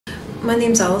My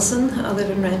name's Alison, I live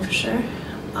in Renfrewshire,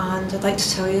 and I'd like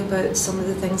to tell you about some of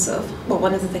the things that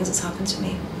one of the things that's happened to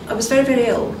me. I was very, very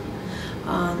ill,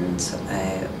 and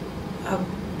I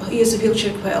used a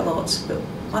wheelchair quite a lot, but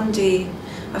one day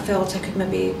I felt I could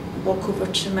maybe walk over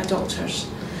to my doctor's,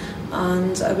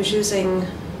 and I was using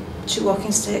 2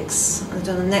 walking sticks, and I'd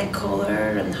done a neck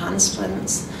collar and hand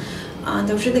splints, and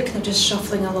I was really kind of just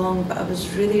shuffling along, but I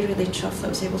was really, really chuffed that I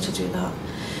was able to do that.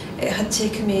 It had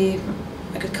taken me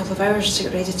a good couple of hours to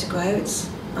get ready to go out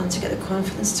and to get the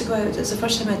confidence to go out. It was the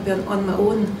first time I'd been on my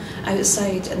own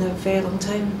outside in a very long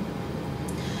time.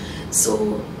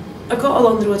 So I got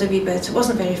along the road a wee bit, it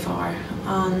wasn't very far,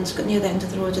 and got near the end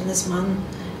of the road and this man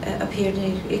appeared,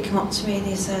 and he came up to me and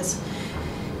he says,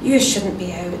 "You shouldn't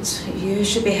be out, you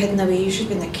should be hidden away, you should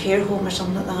be in a care home or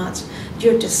something like that,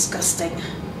 you're disgusting."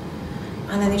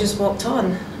 And then he just walked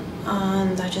on,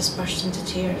 and I just burst into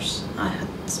tears. I had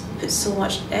put so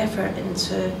much effort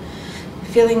into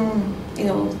feeling, you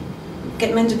know,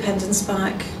 getting my independence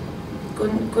back,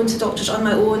 going to doctors on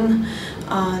my own,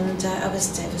 and I was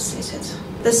devastated.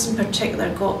 This in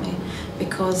particular got me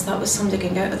because that was somebody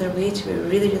going out of their way to be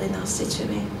really, really nasty to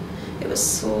me. It was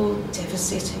so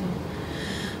devastating.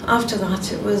 After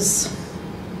that, it was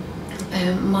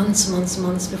months and months and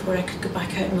months before I could go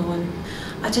back out on my own.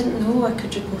 I didn't know I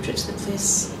could report it to the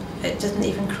police. It didn't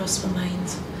even cross my mind.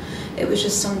 It was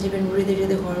just somebody being really,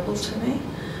 really horrible to me,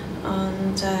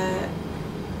 and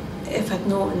if I'd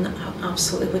known, I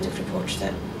absolutely would have reported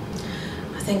it.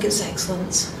 I think it's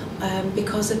excellent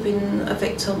because I've been a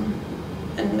victim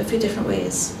in a few different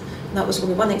ways. That was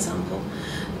only one example.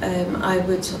 I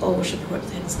would always report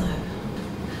things now.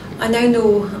 I now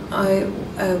know I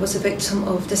was a victim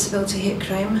of disability hate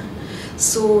crime,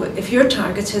 so if you're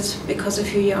targeted because of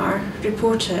who you are,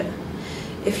 report it.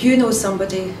 If you know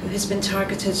somebody who has been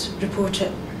targeted, report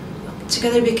it.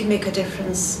 Together we can make a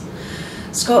difference.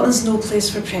 Scotland's no place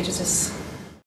for prejudice.